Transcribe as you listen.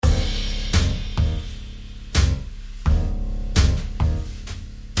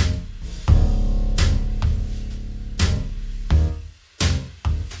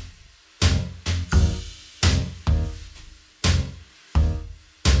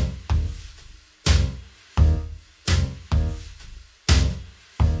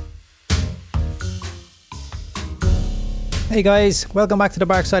Hey guys, welcome back to the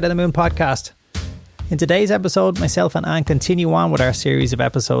Bark Side of the Moon podcast. In today's episode, myself and Anne continue on with our series of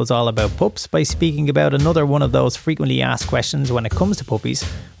episodes all about pups by speaking about another one of those frequently asked questions when it comes to puppies,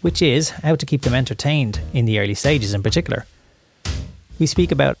 which is how to keep them entertained in the early stages in particular. We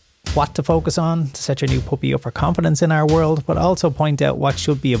speak about what to focus on to set your new puppy up for confidence in our world, but also point out what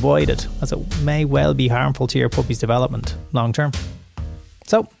should be avoided, as it may well be harmful to your puppy's development long term.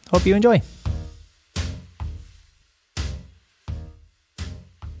 So, hope you enjoy.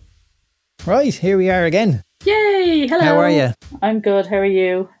 Right, here we are again. Yay! Hello. How are you? I'm good. How are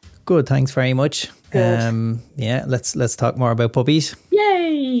you? Good, thanks very much. Good. Yeah, let's talk more about puppies.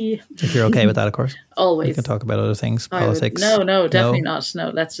 Yay! If you're okay with that, of course. Always. We can talk about other things, politics. No, definitely not. No,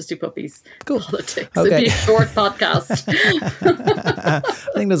 let's just do puppies. Cool. Politics. Okay. It'd be a short podcast. I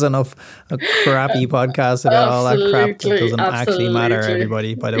think there's enough crappy podcasts about all that crap that doesn't actually matter,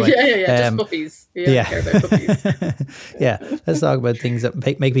 everybody, by the way. Yeah. Just puppies. Yeah. Care about puppies. Yeah, let's talk about things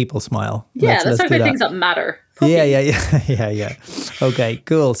that make people smile. Yeah, let's talk about things that matter. Puppies. Yeah. Okay,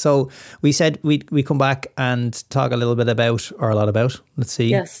 cool. So we said we'd come back and talk a little bit about, or a lot about, let's see.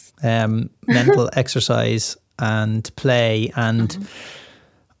 Yes. Mental exercise and play. And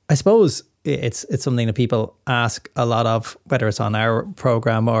I suppose it's something that people ask a lot of, whether it's on our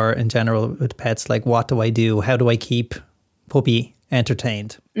program or in general with pets, like, what do I do? How do I keep puppy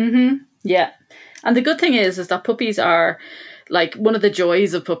entertained? Mm-hmm. Yeah. And the good thing is that puppies are, like, one of the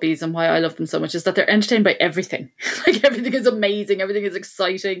joys of puppies and why I love them so much is that they're entertained by everything. Like, everything is amazing, everything is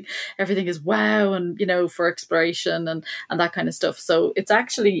exciting, everything is wow, and, for exploration and that kind of stuff. So it's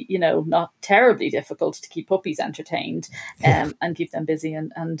actually, not terribly difficult to keep puppies entertained and keep them busy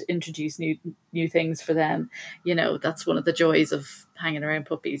and introduce new things for them. That's one of the joys of hanging around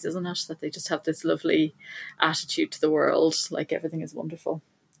puppies, isn't it? That they just have this lovely attitude to the world, like everything is wonderful.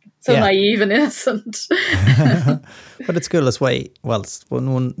 So naive and innocent. But it's cool. That's why, well, it's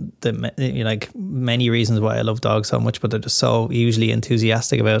like many reasons why I love dogs so much, but they're just so usually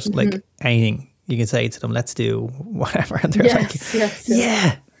enthusiastic about like anything. You can say to them, let's do whatever. And they're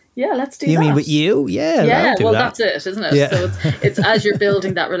yeah, let's do that. You mean with you? Yeah, well, that. That's it, isn't it? Yeah. So it's as you're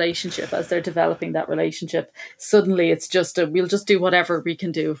building that relationship, as they're developing that relationship, suddenly it's just we'll just do whatever we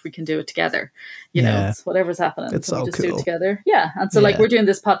can do if we can do it together. It's whatever's happening. It's so we just cool. do it together. Yeah. And so like we're doing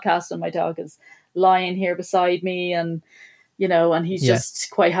this podcast and my dog is lying here beside me and and he's just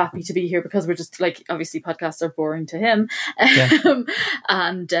quite happy to be here because we're just like, obviously podcasts are boring to him.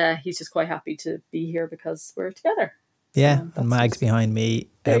 And he's just quite happy to be here because we're together. Yeah, and Mag's behind me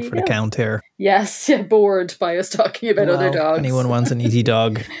out for the count here. Yes, bored by us talking about other dogs. Anyone wants an easy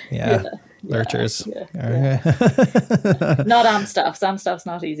dog? Lurchers. Not Amstaff. Amstaff's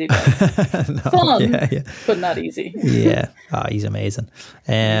not easy. But fun, but not easy. Yeah, he's amazing.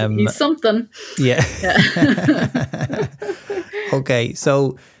 He's something. Yeah. Okay,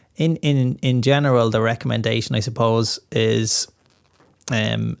 so in general, the recommendation, I suppose, is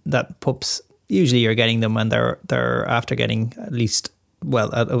that pups, usually you're getting them when they're after getting at least,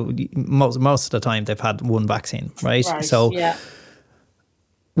 most of the time they've had one vaccine, right? So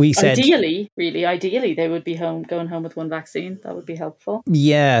we said ideally they would be going home with one vaccine. That would be helpful.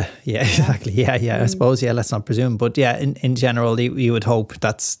 Yeah, exactly. Yeah. I suppose, let's not presume. But in general, you would hope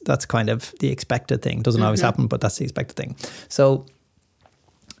that's kind of the expected thing. Doesn't always happen, but that's the expected thing. So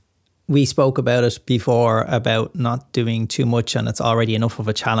we spoke about it before about not doing too much, and it's already enough of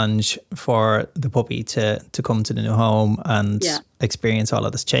a challenge for the puppy to come to the new home and experience all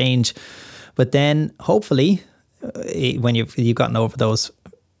of this change. But then hopefully when you've gotten over those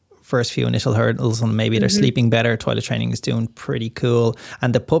first few initial hurdles and maybe they're sleeping better, toilet training is doing pretty cool,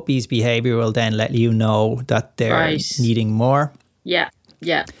 and the puppy's behavior will then let you know that they're needing more. Yeah.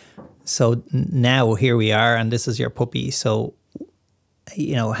 So now here we are, and this is your puppy. So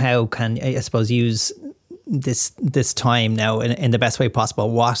how can I suppose use this time now in the best way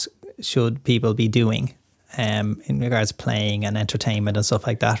possible? What should people be doing in regards to playing and entertainment and stuff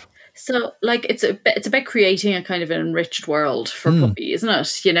like that? So, like, it's about creating a kind of an enriched world for puppy, isn't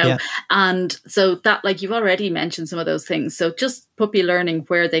it? And so that, like, you've already mentioned some of those things. So just puppy learning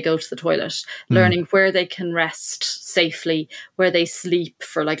where they go to the toilet, learning where they can rest safely, where they sleep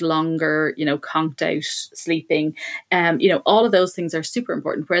for like longer, conked out sleeping. All of those things are super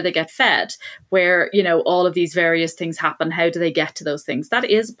important. Where they get fed, where, all of these various things happen. How do they get to those things? That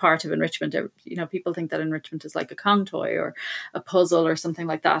is part of enrichment. People think that enrichment is like a Kong toy or a puzzle or something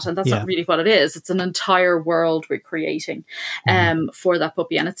like that. And that's not really what it is. It's an entire world we're creating for that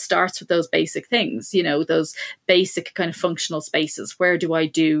puppy. And it starts with those basic things, those basic kind of functional spaces places. Where do I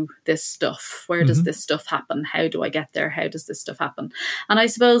do this stuff? Where does this stuff happen? How do I get there? How does this stuff happen? And I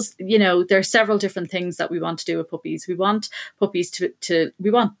suppose, there are several different things that we want to do with puppies. We want puppies to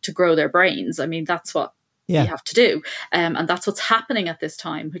grow their brains. I mean, that's what we have to do. And that's what's happening at this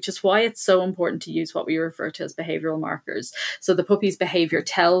time, which is why it's so important to use what we refer to as behavioral markers. So the puppy's behavior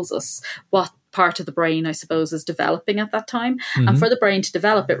tells us what part of the brain, I suppose, is developing at that time. And for the brain to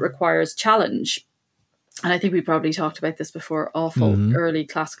develop, it requires challenge. And I think we probably talked about this before, awful early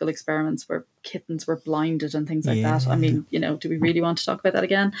classical experiments where kittens were blinded and things like that. I mean, do we really want to talk about that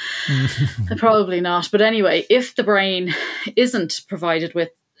again? Probably not. But anyway, if the brain isn't provided with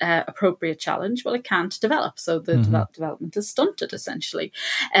appropriate challenge, well, it can't develop. So the development is stunted, essentially.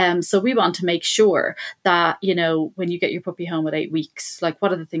 So we want to make sure that, when you get your puppy home at 8 weeks, like,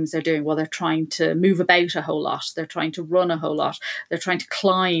 what are the things they're doing? Well, they're trying to move about a whole lot. They're trying to run a whole lot. They're trying to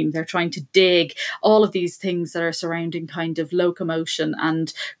climb. They're trying to dig. All of these things that are surrounding kind of locomotion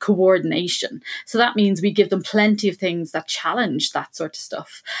and coordination. So that means we give them plenty of things that challenge that sort of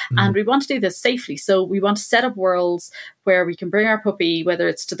stuff. And we want to do this safely. So we want to set up worlds where we can bring our puppy, whether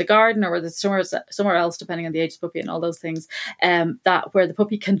it's to the garden or whether it's somewhere else, depending on the age of the puppy and all those things, that where the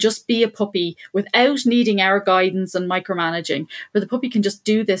puppy can just be a puppy without needing our guidance and micromanaging, where the puppy can just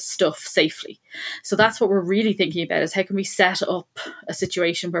do this stuff safely. So that's what we're really thinking about, is how can we set up a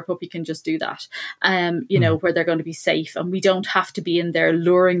situation where puppy can just do that, where they're going to be safe, and we don't have to be in there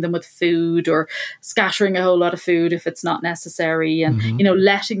luring them with food or scattering a whole lot of food if it's not necessary, and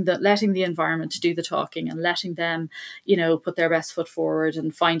letting the environment do the talking and letting them put their best foot forward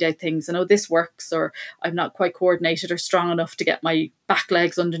and find out things, and this works, or I'm not quite coordinated or strong enough to get my back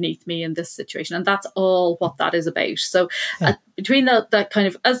legs underneath me in this situation. And that's all what that is about. So between that kind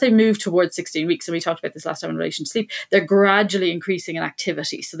of, as they move towards 16 weeks, and we talked about this last time in relation to sleep, they're gradually increasing in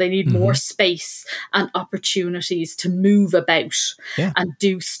activity. So they need more space and opportunities to move about and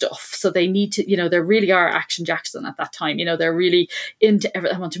do stuff. So they need to, they really are Action Jackson at that time. They're really into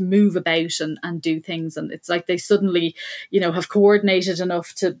everything. They want to move about and do things. And it's like they suddenly, have coordinated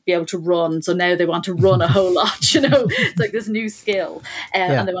enough to be able to run. So now they want to run a whole lot, it's like this new skill.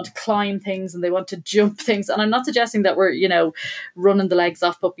 And they want to climb things and they want to jump things. And I'm not suggesting that we're, running the legs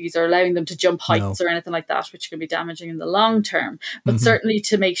off puppies or allowing them to jump heights or anything like that, which can be damaging in the long term, but certainly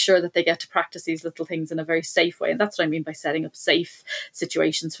to make sure that they get to practice these little things in a very safe way. And that's what I mean by setting up safe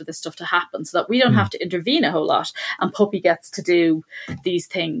situations for this stuff to happen, so that we don't have to intervene a whole lot and puppy gets to do these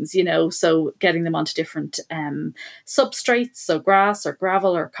things, so getting them onto different substrates, so grass or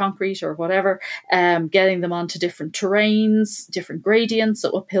gravel or concrete or whatever, getting them onto different terrains, different gradients,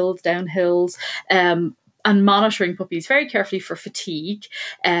 so uphills, downhills, and monitoring puppies very carefully for fatigue.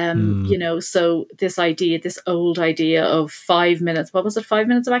 So this old idea of 5 minutes, 5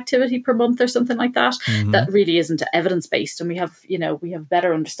 minutes of activity per month or something like that, that really isn't evidence-based. And we have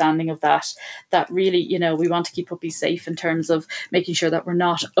better understanding of that really, we want to keep puppies safe in terms of making sure that we're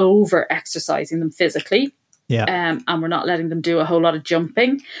not over-exercising them physically. And we're not letting them do a whole lot of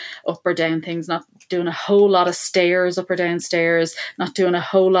jumping up or down things, not doing a whole lot of stairs up or down stairs, not doing a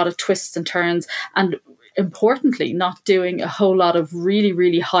whole lot of twists and turns, and importantly, not doing a whole lot of really,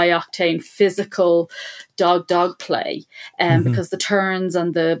 really high octane physical dog play, because the turns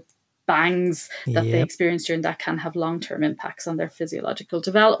and the bangs that they experience during that can have long-term impacts on their physiological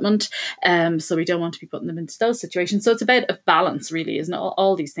development. So we don't want to be putting them into those situations. So it's about a balance, really, isn't it?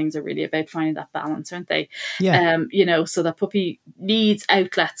 All these things are really about finding that balance, aren't they? So that puppy needs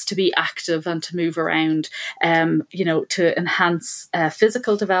outlets to be active and to move around, to enhance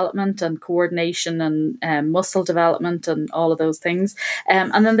physical development and coordination and muscle development and all of those things.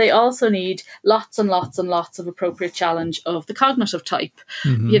 And then they also need lots and lots and lots of appropriate challenge of the cognitive type,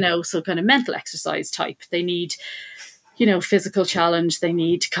 so kind of mental exercise type. They need, physical challenge, they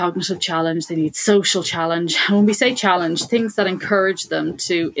need cognitive challenge, they need social challenge. And when we say challenge, things that encourage them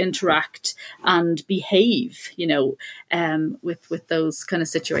to interact and behave, with those kind of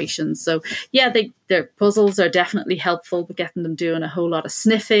situations. So their puzzles are definitely helpful, but getting them doing a whole lot of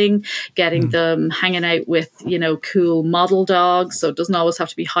sniffing, getting them hanging out with, cool model dogs. So it doesn't always have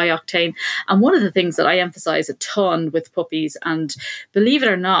to be high octane. And one of the things that I emphasize a ton with puppies, and believe it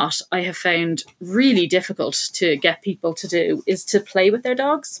or not, I have found really difficult to get people to do, is to play with their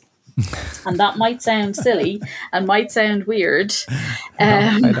dogs. And that might sound silly and might sound weird.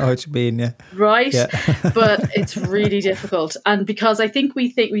 I know what you mean, yeah. Right? Yeah. But it's really difficult. And because I think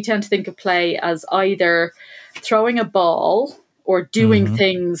we tend to think of play as either throwing a ball or doing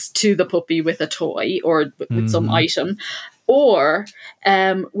things to the puppy with a toy or with some item. Or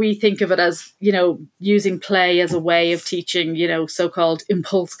we think of it as, using play as a way of teaching, so-called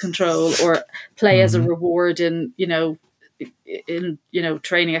impulse control, or play as a reward in, in,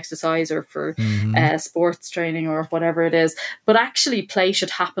 training exercise or for sports training or whatever it is. But actually play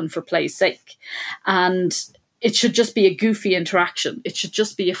should happen for play's sake. And it should just be a goofy interaction. It should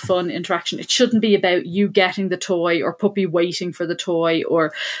just be a fun interaction. It shouldn't be about you getting the toy or puppy waiting for the toy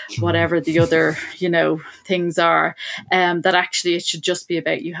or whatever the other, things are. That actually it should just be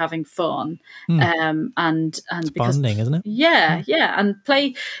about you having fun. And it's because bonding, isn't it? Yeah. And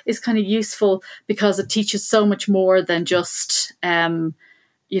play is kind of useful because it teaches so much more than just how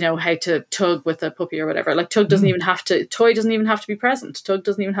to tug with a puppy or whatever. Like toy doesn't even have to be present. Tug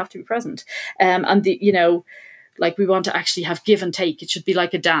doesn't even have to be present. And like we want to actually have give and take. It should be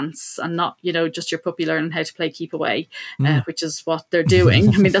like a dance and not, just your puppy learning how to play keep away, which is what they're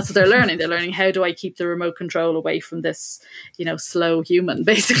doing. I mean, that's what they're learning. They're learning, how do I keep the remote control away from this, slow human,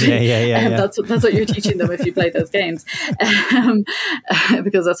 basically. Yeah. That's what you're teaching them if you play those games.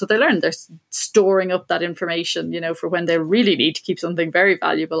 Because that's what they learn. They're storing up that information, for when they really need to keep something very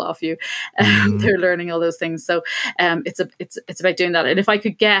valuable off you. They're learning all those things. So it's about doing that. And if I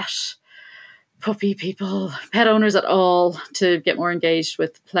could get puppy people, pet owners at all, to get more engaged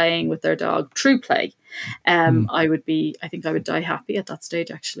with playing with their dog, true play, I think I would die happy at that stage,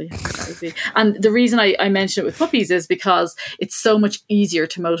 actually. That would be. And the reason I mention it with puppies is because it's so much easier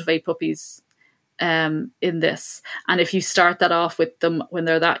to motivate puppies in this. And if you start that off with them when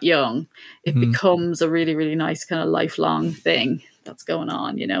they're that young, it becomes a really, really nice kind of lifelong thing that's going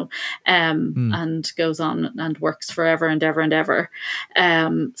on, and goes on and works forever and ever and ever.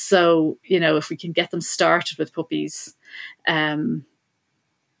 So, if we can get them started with puppies, I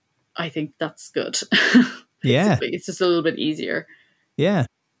think that's good. Yeah. It's just a little bit easier. Yeah.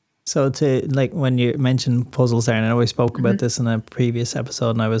 So to, like, when you mentioned puzzles there, and I know we spoke about this in a previous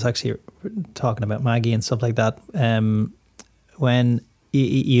episode, and I was actually talking about Maggie and stuff like that. When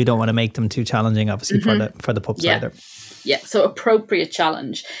you don't want to make them too challenging, obviously, for the pups either. Yeah, so appropriate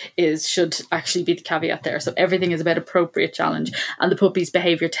challenge should actually be the caveat there. So everything is about appropriate challenge, and the puppy's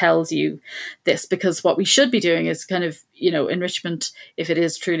behavior tells you this, because what we should be doing is kind of, enrichment, if it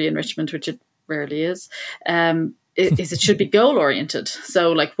is truly enrichment, which it rarely is, it should be goal oriented.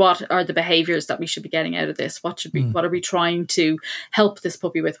 So like, what are the behaviors that we should be getting out of this? What are we trying to help this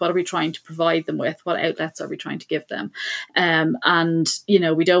puppy with? What are we trying to provide them with? What outlets are we trying to give them? And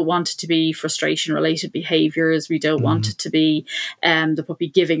we don't want it to be frustration related behaviors. We don't want it to be the puppy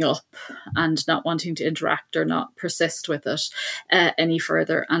giving up and not wanting to interact or not persist with it any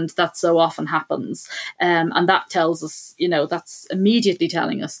further. And that so often happens. And that tells us, that's immediately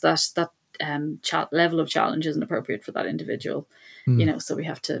telling us that level of challenge isn't appropriate for that individual. So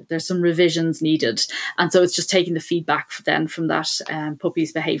there's some revisions needed. And so it's just taking the feedback then from that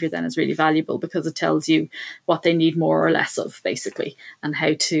puppy's behavior then is really valuable, because it tells you what they need more or less of, basically, and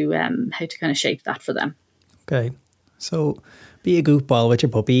how to kind of shape that for them. Okay. So be a goofball with your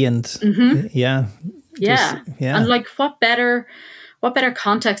puppy, and yeah. And like, what better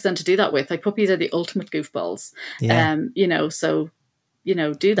context than to do that with? Like, puppies are the ultimate goofballs. So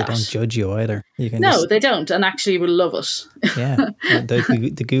do that. They don't judge you either. They don't, and actually will love it. Yeah,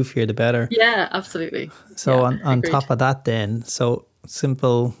 the goofier the better. Yeah, absolutely. So on top of that, then, so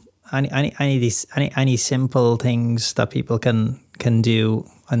simple, any simple things that people can do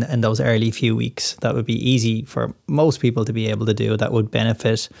in those early few weeks that would be easy for most people to be able to do, that would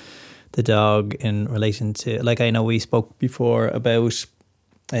benefit the dog in relation to, like, I know we spoke before about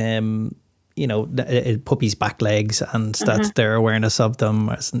puppies' back legs, and that's their awareness of them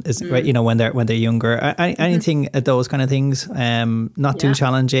is right, when they're younger. Anything those kind of things, not too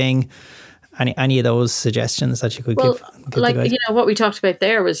challenging. Any of those suggestions that you could give? Like, what we talked about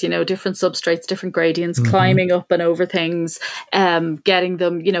there was, different substrates, different gradients, climbing up and over things, getting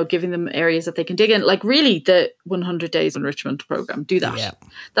them, giving them areas that they can dig in. Like, really, the 100 days enrichment program, do that. Yeah.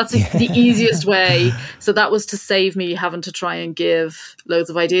 That's the easiest way. So that was to save me having to try and give loads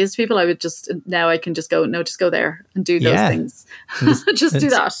of ideas to people. I can just go there and do those things. Just do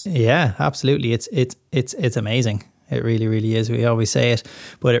that. Yeah, absolutely. It's amazing. It really, really is. We always say it,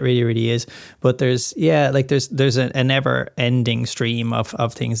 but it really, really is. But there's a never-ending stream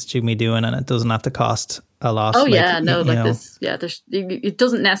of things that you can be doing, and it doesn't have to cost a lot. Oh, this. Yeah, it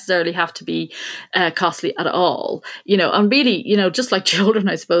doesn't necessarily have to be costly at all. And really, just like children,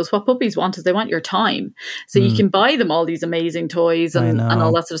 I suppose, what puppies want is they want your time. So you can buy them all these amazing toys and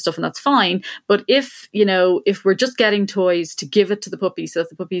all that sort of stuff, and that's fine. But if we're just getting toys to give it to the puppy so that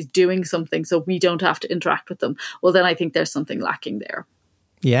the puppy's doing something so we don't have to interact with them, well, then I think there's something lacking there.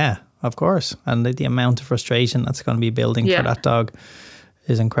 Yeah, of course. And the amount of frustration that's going to be building for that dog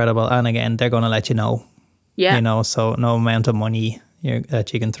is incredible. And again, they're going to let you know. Yeah. So no amount of money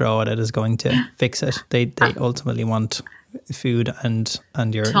that you can throw at it is going to fix it. They ultimately want food and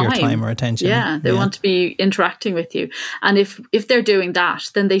your time or attention. Yeah, they want to be interacting with you. And if they're doing that,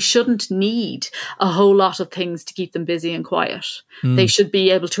 then they shouldn't need a whole lot of things to keep them busy and quiet. They should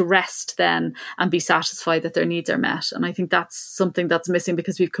be able to rest then and be satisfied that their needs are met. And I think that's something that's missing,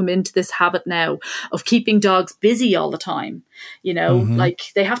 because we've come into this habit now of keeping dogs busy all the time. You know,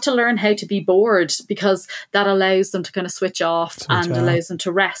 like they have to learn how to be bored, because that allows them to kind of switch off and allows them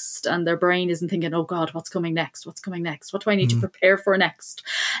to rest, and their brain isn't thinking, oh God, what's coming next? What's coming next? What do I need to prepare for next?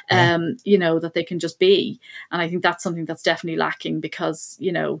 You know, that they can just be. And I think that's something that's definitely lacking, because,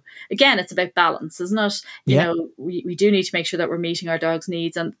 you know, again, it's about balance, isn't it? You know, we do need to make sure that we're meeting our dog's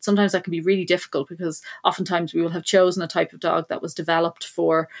needs. And sometimes that can be really difficult, because oftentimes we will have chosen a type of dog that was developed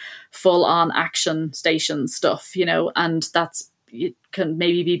for full on action station stuff, you know, and it can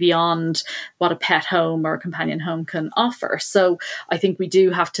maybe be beyond what a pet home or a companion home can offer. So I think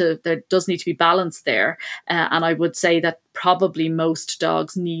there does need to be balance there. And I would say that probably most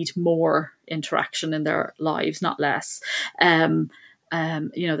dogs need more interaction in their lives, not less.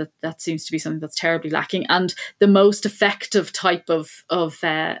 You know, that seems to be something that's terribly lacking. And the most effective type of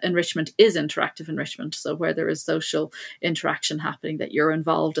enrichment is interactive enrichment. So where there is social interaction happening, that you're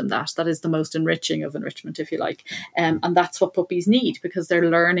involved in that is the most enriching of enrichment, if you like. And that's what puppies need, because they're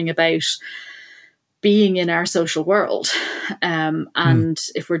learning about being in our social world. And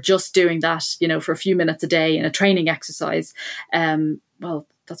if we're just doing that, you know, for a few minutes a day in a training exercise, well,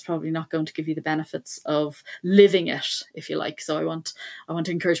 that's probably not going to give you the benefits of living it, if you like. So I want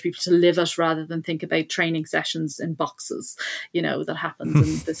to encourage people to live it, rather than think about training sessions in boxes, you know, that happens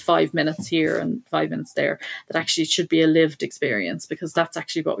in this 5 minutes here and 5 minutes there. That actually should be a lived experience, because that's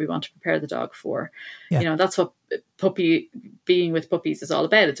actually what we want to prepare the dog for. You know, that's what being with puppies is all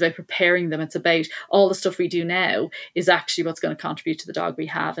about. It's about preparing them. It's about all the stuff we do now is actually what's going to contribute to the dog we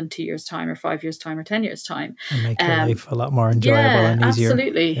have in 2 years' time or 5 years' time or 10 years' time. And make their life a lot more enjoyable and easier.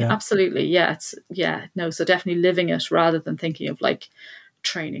 Absolutely. Yeah. So definitely living it, rather than thinking of like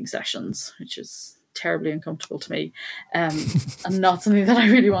training sessions, which is terribly uncomfortable to me, and not something that I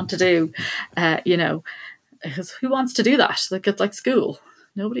really want to do. You know, because who wants to do that? Like, it's like school.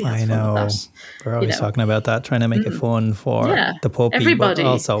 Nobody has fun with that. We're always talking about that, trying to make it fun for the puppy, everybody, but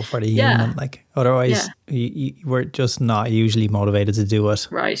also for the human. Like, otherwise, we're just not usually motivated to do it.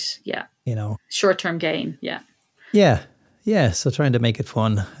 Right. Yeah. You know, short-term gain. Yeah. Yeah. So trying to make it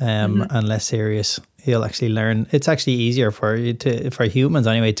fun and less serious, he'll actually learn. It's actually easier for humans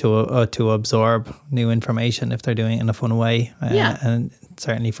anyway to absorb new information if they're doing it in a fun way. And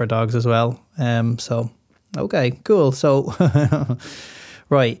certainly for dogs as well. So okay, cool. So.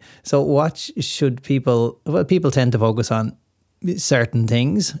 Right. So what should people tend to focus on certain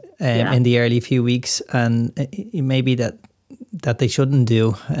things in the early few weeks, and maybe that they shouldn't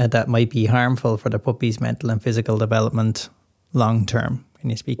do that might be harmful for the puppy's mental and physical development long term.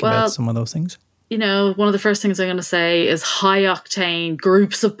 Can you speak about some of those things? You know, one of the first things I'm going to say is high octane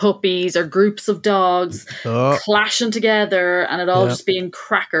groups of puppies or groups of dogs clashing together and it all just being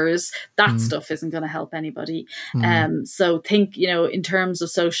crackers. That stuff isn't going to help anybody. So think, you know, in terms of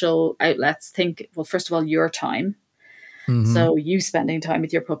social outlets, think, well, first of all, your time. So you spending time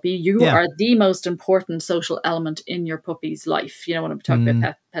with your puppy, you are the most important social element in your puppy's life. You know, when I'm talking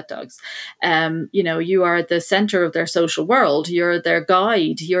about pet dogs, you know, you are the center of their social world. You're their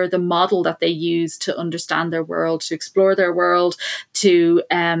guide. You're the model that they use to understand their world, to explore their world, to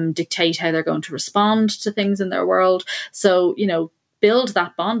dictate how they're going to respond to things in their world. So, you know, build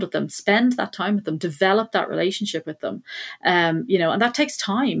that bond with them, spend that time with them, develop that relationship with them. You know, and that takes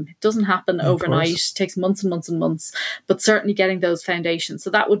time. It doesn't happen overnight. It takes months and months and months, but certainly getting those foundations. So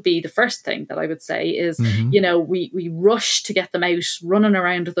that would be the first thing that I would say is, you know, we rush to get them out running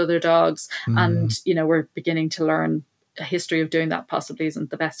around with other dogs. And, you know, we're beginning to learn a history of doing that possibly isn't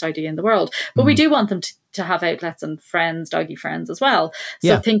the best idea in the world, but we do want them to have outlets and friends, doggy friends as well.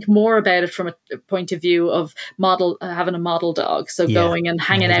 So think more about it from a point of view of having a model dog. So going and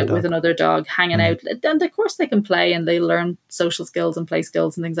hanging out with another dog, hanging out. And of course they can play and they learn social skills and play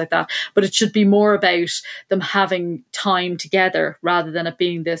skills and things like that. But it should be more about them having time together rather than it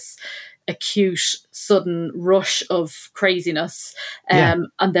being this acute sudden rush of craziness and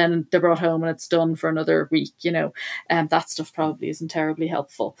then they're brought home and it's done for another week, you know, that stuff probably isn't terribly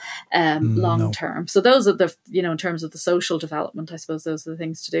helpful long term. So those are the, you know, in terms of the social development, I suppose those are the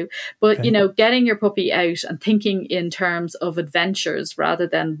things to do. But you know, getting your puppy out and thinking in terms of adventures rather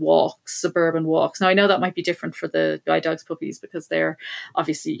than walks, suburban walks. Now I know that might be different for the guide dogs puppies because they're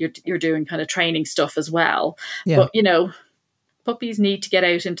obviously you're doing kind of training stuff as well, but you know, puppies need to get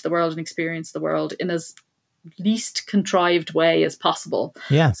out into the world and experience the world in as least contrived way as possible.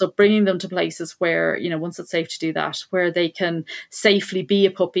 Yeah. So bringing them to places where, you know, once it's safe to do that, where they can safely be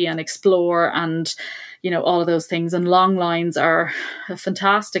a puppy and explore and, you know, all of those things. And long lines are a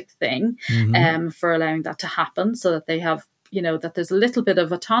fantastic thing for allowing that to happen, so that they have, you know, that there's a little bit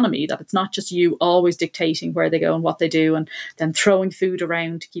of autonomy, that it's not just you always dictating where they go and what they do and then throwing food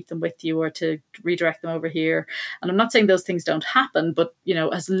around to keep them with you or to redirect them over here. And I'm not saying those things don't happen, but, you know,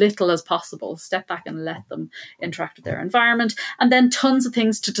 as little as possible, step back and let them interact with their environment. And then tons of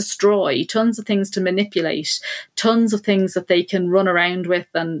things to destroy, tons of things to manipulate, tons of things that they can run around with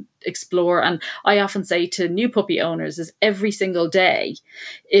and explore. And I often say to new puppy owners is every single day,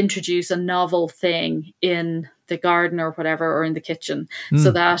 introduce a novel thing in the garden or whatever, or in the kitchen,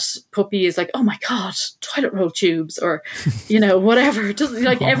 so that puppy is like, oh my God, toilet roll tubes, or, you know, whatever. Just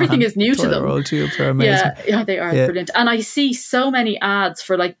like everything is new to them. Toilet roll tubes are amazing. Yeah, they are brilliant. And I see so many ads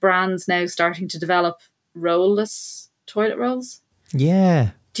for like brands now starting to develop roll-less toilet rolls. Yeah.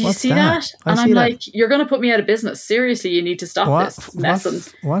 Do you see that? And I'm like, you're going to put me out of business. Seriously, you need to stop this messing.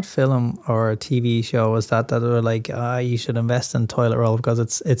 What film or TV show was that were like, you should invest in toilet roll because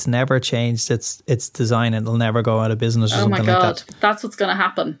it's never changed its design and it'll never go out of business or something like that? Oh my God, that's what's going to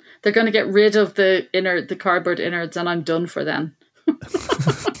happen. They're going to get rid of the cardboard innards, and I'm done for them.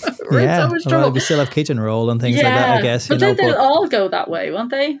 We're in so much trouble. We still have kitchen roll and things like that, I guess. But then they'll all go that way,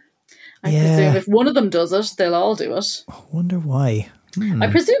 won't they? I presume if one of them does it, they'll all do it. I wonder why. I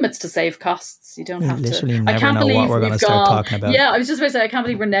presume it's to save costs. You don't have to. Literally never know what we're going to start talking about. Yeah, I was just about to say, I can't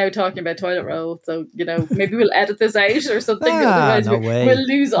believe we're now talking about toilet roll. So, you know, maybe we'll edit this out or something. Otherwise, we'll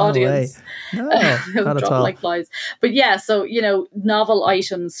lose audience. No, not at all. Like flies. But yeah, so, you know, novel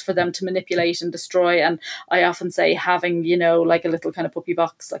items for them to manipulate and destroy. And I often say having, you know, like a little kind of puppy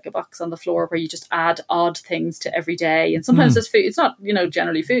box, like a box on the floor where you just add odd things to every day. And sometimes there's food. It's not, you know,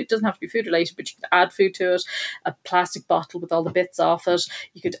 generally food. It doesn't have to be food related, but you can add food to it. A plastic bottle with all the bits off it.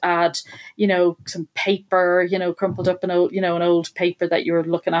 You could add, you know, some paper, you know, crumpled up an old paper that you were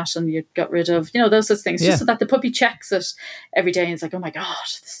looking at and you got rid of, you know, those sorts of things, just so that the puppy checks it every day and it's like, oh my God,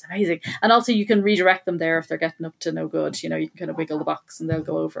 this is amazing. And also you can redirect them there if they're getting up to no good. You know, you can kind of wiggle the box and they'll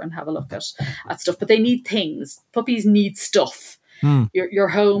go over and have a look at stuff. But they need things. Puppies need stuff. Your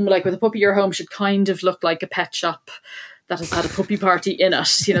home, like with a puppy, your home should kind of look like a pet shop that has had a puppy party in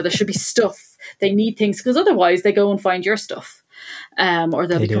it. You know, there should be stuff. They need things because otherwise they go and find your stuff. Or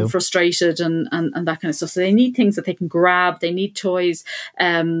they'll become frustrated and that kind of stuff. So they need things that they can grab. They need toys,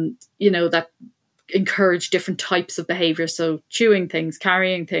 you know, that encourage different types of behavior. So chewing things,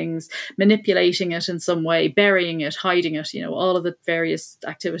 carrying things, manipulating it in some way, burying it, hiding it, you know, all of the various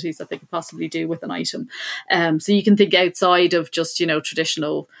activities that they could possibly do with an item. So you can think outside of just, you know,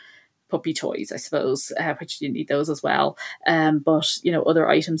 traditional puppy toys, I suppose, which you need those as well. But, you know, other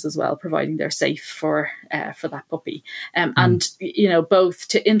items as well, providing they're safe for that puppy. And, you know, both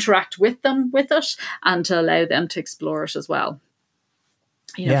to interact with them with it and to allow them to explore it as well.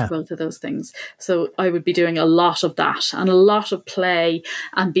 You know, for both of those things. So I would be doing a lot of that and a lot of play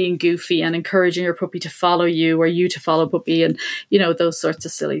and being goofy and encouraging your puppy to follow you or you to follow puppy and, you know, those sorts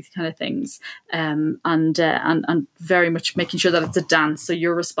of silly kind of things. And very much making sure that it's a dance. So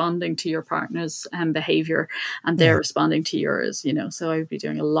you're responding to your partner's behavior and they're responding to yours, you know. So I would be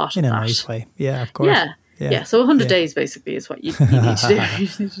doing a lot of that. In a nice way. Yeah, of course. Yeah, so 100 days basically is what you need to do. You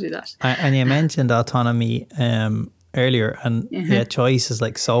need to do that. And you mentioned autonomy earlier, and choice is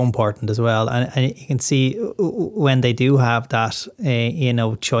like so important as well, and you can see when they do have that you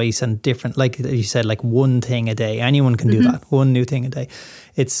know, choice and different, like you said, like one thing a day, anyone can do that, one new thing a day.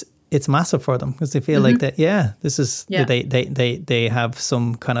 It's massive for them because they feel like that this is they have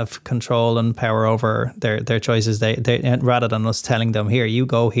some kind of control and power over their choices. They rather than us telling them, here you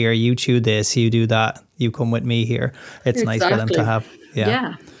go, here you chew this, you do that, you come with me here. It's nice for them to have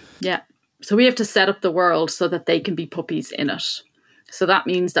yeah. So we have to set up the world so that they can be puppies in it. So that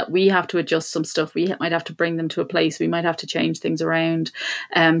means that we have to adjust some stuff. We might have to bring them to a place. We might have to change things around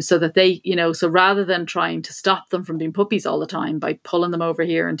so that they, you know, so rather than trying to stop them from being puppies all the time by pulling them over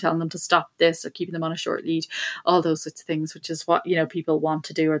here and telling them to stop this or keeping them on a short lead, all those sorts of things, which is what, you know, people want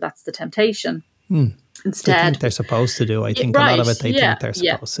to do, or that's the temptation. Instead, they think they're supposed to do. I think a lot of it, they think they're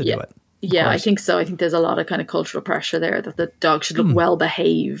supposed to do it. Yeah, I think so. I think there's a lot of kind of cultural pressure there that the dog should look well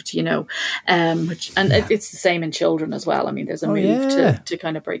behaved, you know, it's the same in children as well. I mean, there's a move to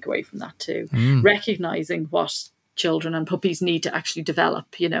kind of break away from that too, recognizing what children, and puppies need to actually develop,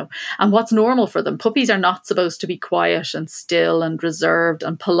 and what's normal for them. Puppies are not supposed to be quiet and still and reserved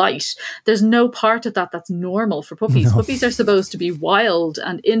and polite. There's no part of that that's normal for puppies. No. Puppies are supposed to be wild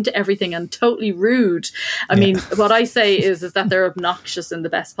and into everything and totally rude. I mean, what I say is that they're obnoxious in the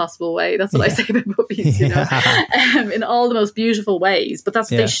best possible way. That's what I say about puppies, in all the most beautiful ways, but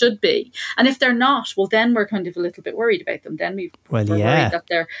that's what they should be. And if they're not, well, then we're kind of a little bit worried about them. Then we're worried that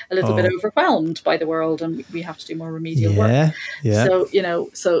they're a little bit overwhelmed by the world, and we have to do more remedial work. So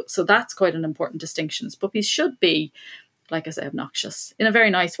so that's quite an important distinction. Puppies should be, like I say, obnoxious in a very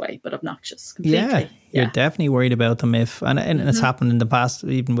nice way, but obnoxious completely. You're definitely worried about them and it's happened in the past,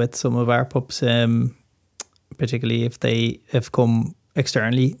 even with some of our pups, particularly if they have come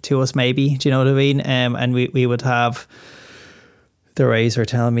externally to us, maybe, do you know what I mean? And we would have the raiser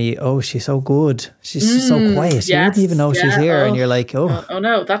telling me, oh, she's so good, she's just so quiet, you wouldn't even know she's here. And you're like, oh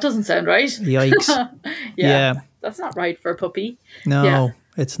no, that doesn't sound right. Yikes. That's not right for a puppy. No,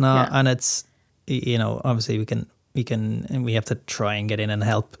 it's not. And it's, obviously we have to try and get in and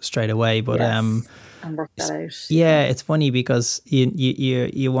help straight away, but and work that out. It's funny because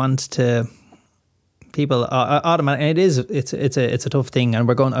you want to, people automatically, it's a tough thing, and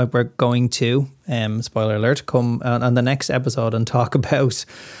we're going to spoiler alert, come on the next episode and talk about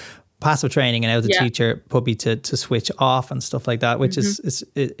passive training and how to teach your puppy to switch off and stuff like that, which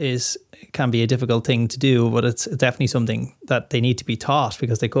is can be a difficult thing to do, but it's definitely something that they need to be taught,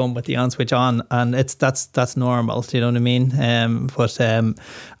 because they come with the on switch on, and that's normal. Do you know what I mean? But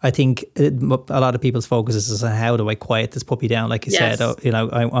I think a lot of people's focus is on how do I quiet this puppy down, like you said.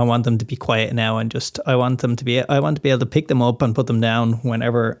 I want them to be quiet now, and I want to be able to pick them up and put them down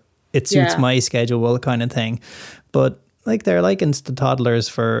whenever it suits my schedule, kind of thing. But like, they're likened to toddlers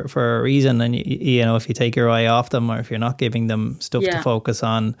for a reason, and if you take your eye off them, or if you're not giving them stuff to focus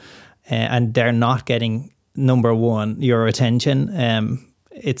on, and they're not getting, number one, your attention,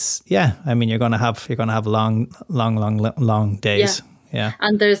 it's you're gonna have long days. Yeah.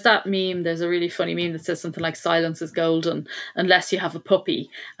 And there's that meme, there's a really funny meme that says something like silence is golden unless you have a puppy,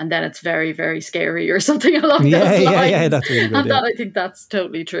 and then it's very, very scary, or something along those lines. Yeah, that's really good. And I think that's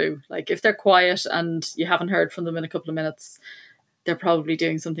totally true. Like, if they're quiet and you haven't heard from them in a couple of minutes, they're probably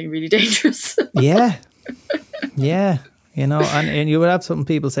doing something really dangerous. Yeah. And you would have some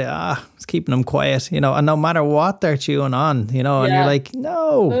people say, it's keeping them quiet, and no matter what they're chewing on, and you're like,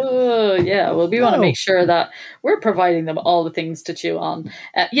 no. Well, we want to make sure that we're providing them all the things to chew on,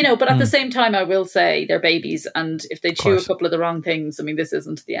 but at the same time, I will say they're babies, and if they chew a couple of the wrong things, I mean, this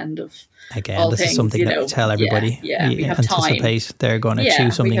isn't the end of all this things, is something that we tell everybody. We have anticipate time. They're going to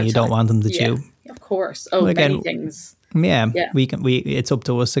chew something you don't want them to chew. Of course. Many things. It's up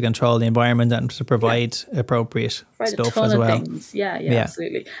to us to control the environment and to provide appropriate stuff as well. Things. Yeah,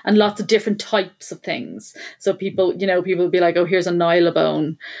 absolutely. And lots of different types of things. So people will be like, oh, here's a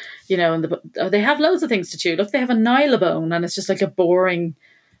nylabone, and they have loads of things to chew. Look, they have a nylabone, and it's just like a boring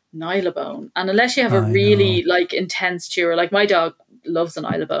nylabone. And unless you have a really intense chewer, like my dog loves a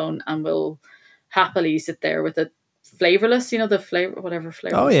nylabone and will happily sit there with a flavorless, the flavor, whatever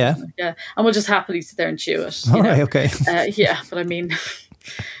flavor. Oh yeah, and we'll just happily sit there and chew it. Right, okay. But I mean,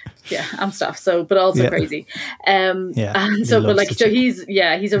 and stuff. So, but also crazy. And so, but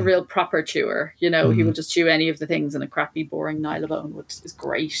he's a real proper chewer. He will just chew any of the things in a crappy, boring nylabone, which is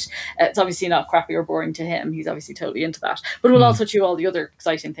great. It's obviously not crappy or boring to him. He's obviously totally into that. But we'll also chew all the other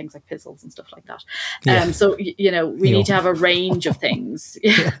exciting things like pizzles and stuff like that. So we need to have a range of things.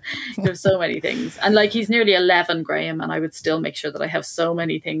 There's so many things, and he's nearly 11, Graham, and I would still make sure that I have so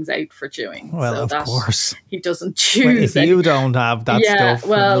many things out for chewing. Well, so of that course, he doesn't choose. If you don't have that stuff,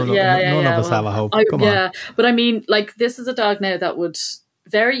 none of us have a hope. Come on. But I mean, this is a dog now that would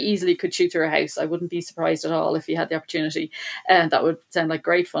very easily could chew through a house. I wouldn't be surprised at all if he had the opportunity. That would sound like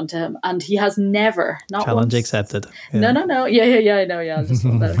great fun to him. And he has never, not challenge once, accepted. No. I know. Yeah. I'll just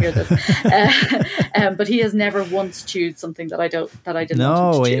let him hear this. But he has never once chewed something that I didn't want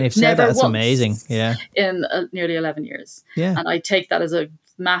him to chew. If you said that, that's amazing. Yeah. In nearly 11 years. Yeah. And I take that as a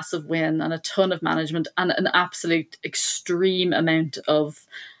massive win, and a ton of management, and an absolute extreme amount of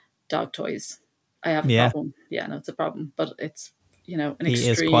dog toys. I have a problem. Yeah, no, it's a problem, but it's an he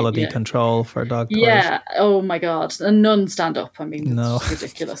extreme. Is quality control for dog toys. Yeah. Oh my God. And none stand up. I mean, no. It's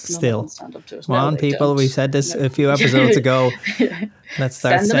ridiculous. Still. None stand up to it. Come on, people. Don't. We said this a few episodes ago. Let's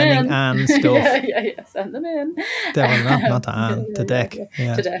start sending Anne stuff. Yeah. Send them in. Not to Anne, to Deck.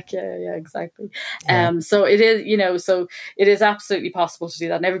 Yeah. To Deck. Yeah, exactly. So it is, so it is absolutely possible to do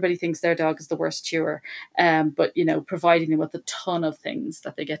that. And everybody thinks their dog is the worst chewer. But, providing them with a ton of things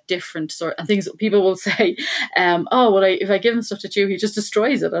that they get different and things. People will say, if I give him stuff to chew, he just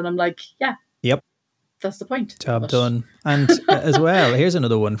destroys it. And I'm like, yeah. Yep. that's the point. Job done. And as well, here's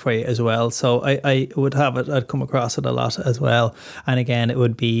another one for you as well. So I would have it, I'd come across it a lot as well. And again, it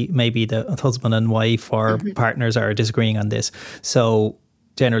would be maybe the husband and wife or partners are disagreeing on this. So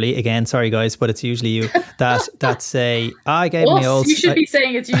generally, again, sorry guys, but it's usually you that say, I gave us, me old... You should be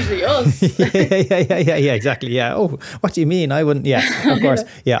saying it's usually us. yeah, exactly. Yeah. Oh, what do you mean? I wouldn't. Yeah, of course.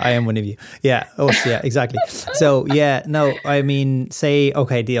 Yeah, I am one of you. Yeah, us. Yeah, exactly. So yeah, no, I mean, say,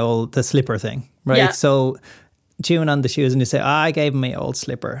 okay, the slipper thing, right? Yeah. So chewing on the shoes and you say, I gave him my old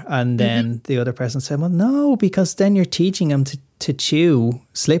slipper. And then the other person said, well, no, because then you're teaching him to chew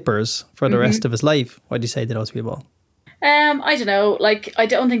slippers for the rest of his life. What do you say to those people? I don't know. Like, I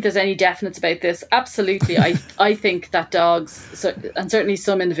don't think there's any definites about this. Absolutely, I think that dogs, and certainly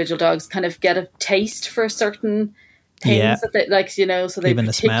some individual dogs, kind of get a taste for certain things that they like. You know, so they even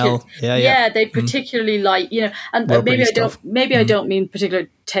the smell. They particularly like. You know, and maybe stuff. I don't mean particular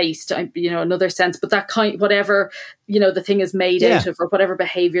taste. You know, another sense, but that kind, whatever, you know, the thing is made out of, or whatever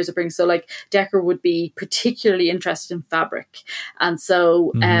behaviors it brings. So, like, Decker would be particularly interested in fabric, and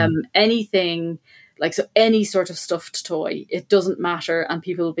so anything. Like, so any sort of stuffed toy, it doesn't matter. And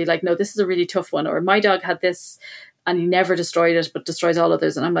people will be like, no, this is a really tough one. Or my dog had this and he never destroyed it, but destroys all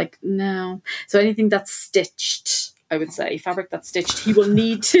others. And I'm like, no. So anything that's stitched, I would say, fabric that's stitched, he will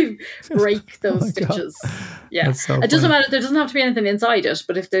need to break those stitches. God. Yeah. So it doesn't matter. There doesn't have to be anything inside it,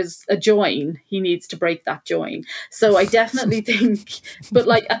 but if there's a join, he needs to break that join. So I definitely think, but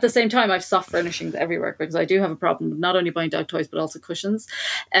like at the same time, I've soft furnishings everywhere because I do have a problem with not only buying dog toys, but also cushions.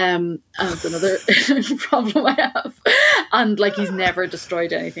 That's another problem I have. And like, he's never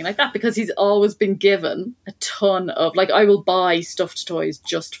destroyed anything like that because he's always been given a ton of, like, I will buy stuffed toys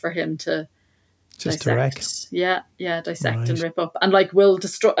just for him to just dissect. Dissect and rip up, and like will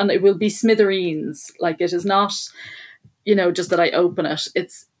destroy, and it will be smithereens. Like, it is not, you know, just that I open it.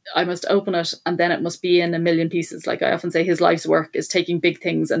 I must open it and then it must be in a million pieces. Like I often say, his life's work is taking big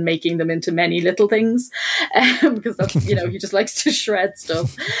things and making them into many little things, because that's, you know, he just likes to shred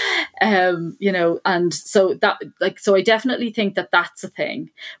stuff, you know, and so that, like, so I definitely think that that's a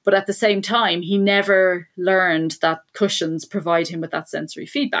thing. But at the same time, he never learned that cushions provide him with that sensory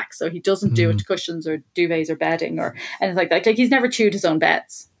feedback. So he doesn't do it to cushions or duvets or bedding or anything like that. Like, he's never chewed his own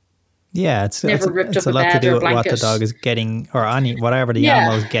beds. Yeah, it's a lot to do with what the dog is getting, or whatever the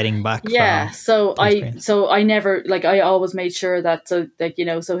animal is getting back. So I never, like, I always made sure that, so, like, you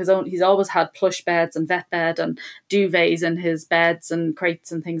know, so he's always had plush beds and vet bed and duvets in his beds and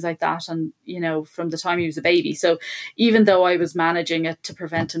crates and things like that, and, you know, from the time he was a baby. So even though I was managing it to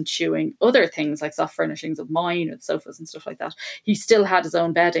prevent him chewing other things like soft furnishings of mine and sofas and stuff like that, he still had his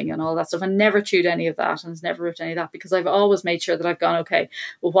own bedding and all that stuff, and never chewed any of that and has never ripped any of that, because I've always made sure that I've gone, okay,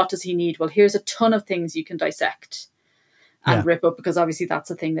 well, what does he need? Well, here's a ton of things you can dissect and rip up, because obviously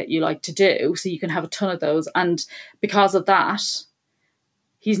that's a thing that you like to do. So you can have a ton of those. And because of that,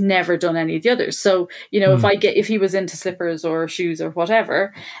 he's never done any of the others. So, you know, if he was into slippers or shoes or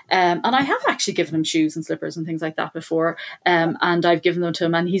whatever, and I have actually given him shoes and slippers and things like that before, and I've given them to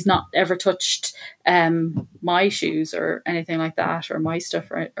him, and he's not ever touched my shoes or anything like that, or my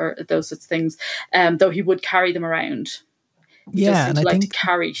stuff, or those sorts of things, though he would carry them around. And I think to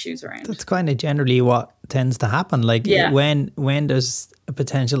carry shoes around. That's kind of generally what tends to happen. Like when there's a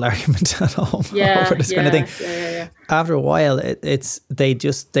potential argument at home over this kind of thing. After a while,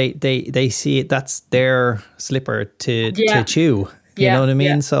 they see it. That's their slipper to chew. You know what I mean?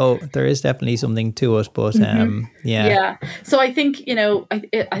 Yeah. So there is definitely something to it, but So I think, you know, I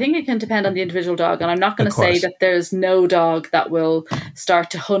think it can depend on the individual dog, and I'm not going to say that there's no dog that will start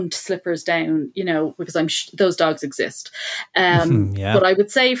to hunt slippers down, you know, because those dogs exist. But I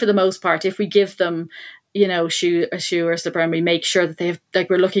would say for the most part, if we give them, you know, a shoe or a slipper, and we make sure that they have, like,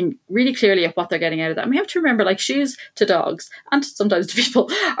 we're looking really clearly at what they're getting out of that. And we have to remember, like, shoes to dogs and sometimes to people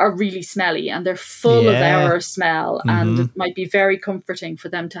are really smelly, and they're full of our smell, and it might be very comforting for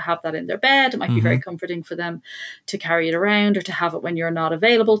them to have that in their bed. It might be very comforting for them to carry it around or to have it when you're not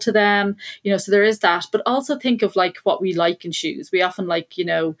available to them, you know, so there is that. But also think of, like, what we like in shoes. We often like, you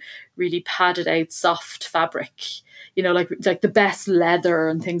know, really padded out soft fabric, you know, like the best leather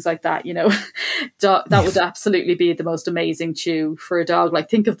and things like that, you know. That would absolutely be the most amazing chew for a dog. Like,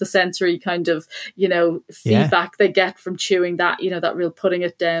 think of the sensory kind of, you know, feedback they get from chewing that, you know, that real putting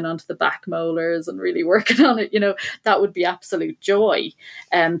it down onto the back molars and really working on it, you know, that would be absolute joy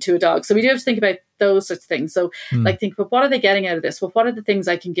to a dog. So we do have to think about those sorts of things. So like, think, but what are they getting out of this? Well, what are the things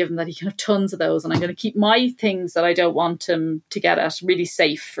I can give him that he can have tons of those, and I'm going to keep my things that I don't want him to get at really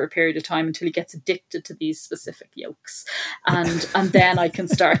safe for a period of time until he gets addicted to these specific yolks, and then I can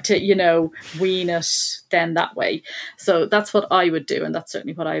start to, you know, wean it then that way. So that's what I would do, and that's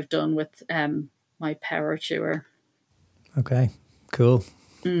certainly what I've done with my power chewer. Okay, cool.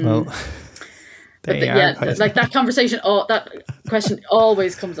 Well, but like that conversation, that question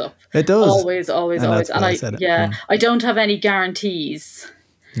always comes up. It does. Always. And I don't have any guarantees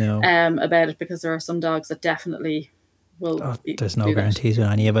about it, because there are some dogs that definitely will. There's no guarantees with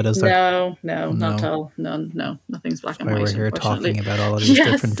any of it, is there? No, not at all. No, nothing's black and white. We're here talking about all of these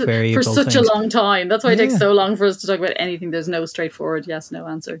different variable for such things. a long time. That's why it takes so long for us to talk about anything. There's no straightforward yes/no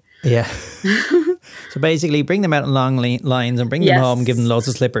answer. Yeah. So basically, bring them out in long lines and bring them home and give them loads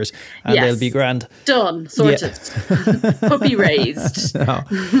of slippers, and they'll be grand. Done. Sorted. Puppy raised.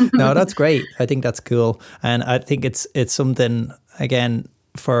 No, that's great. I think that's cool, and I think it's something, again,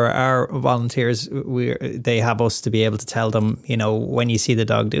 for our volunteers, they have us to be able to tell them, when you see the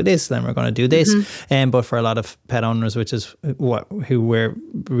dog do this, then we're going to do this. But for a lot of pet owners, which is who we're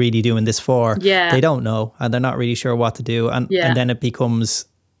really doing this for, they don't know, and they're not really sure what to do, and then it becomes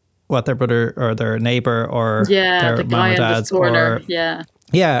what their brother or their neighbor or their the mom or dad's or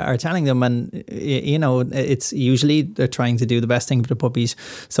are telling them, and it's usually they're trying to do the best thing for the puppies.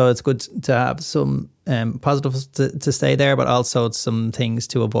 So it's good to have some positives to stay there, but also some things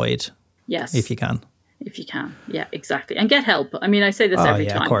to avoid. Yes, if you can. Yeah, exactly. And get help. I mean, I say this every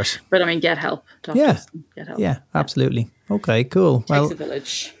time, of course. But I mean, get help. Get help. Yeah, absolutely. Okay, cool. Takes a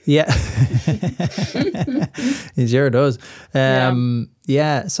village. Yeah. It sure does.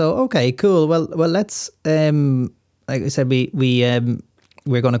 So okay, cool. Well, let's like I said,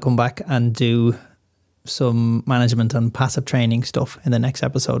 we're going to come back and do some management and passive training stuff in the next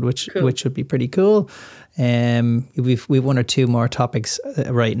episode, which would be pretty cool. We've one or two more topics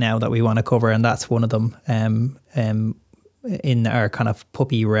right now that we want to cover, and that's one of them in our kind of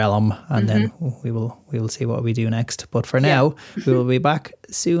puppy realm, and then we will see what we do next. But for now, we will be back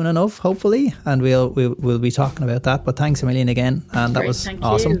soon enough, hopefully, and we'll be talking about that. But thanks a million again, and that was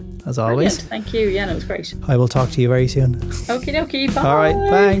awesome as always. Brilliant. Thank you. Yeah, no, it was great. I will talk to you very soon. Okie dokie. Bye. All right.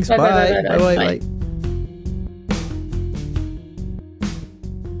 Thanks. Bye.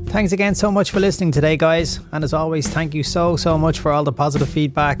 Thanks again so much for listening today, guys. And as always, thank you so much for all the positive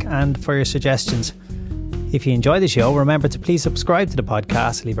feedback and for your suggestions. If you enjoy the show, remember to please subscribe to the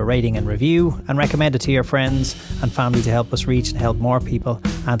podcast, leave a rating and review, and recommend it to your friends and family to help us reach and help more people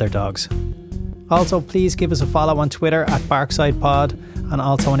and their dogs. Also, please give us a follow on Twitter at BarksidePod, and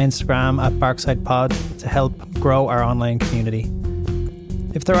also on Instagram at BarksidePod to help grow our online community.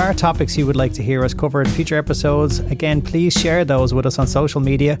 If there are topics you would like to hear us cover in future episodes, again, please share those with us on social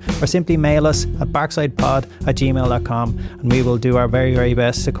media or simply mail us at barksidepod@gmail.com, and we will do our very, very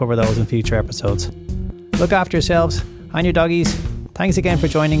best to cover those in future episodes. Look after yourselves and your doggies. Thanks again for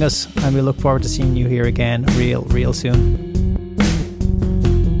joining us, and we look forward to seeing you here again real soon.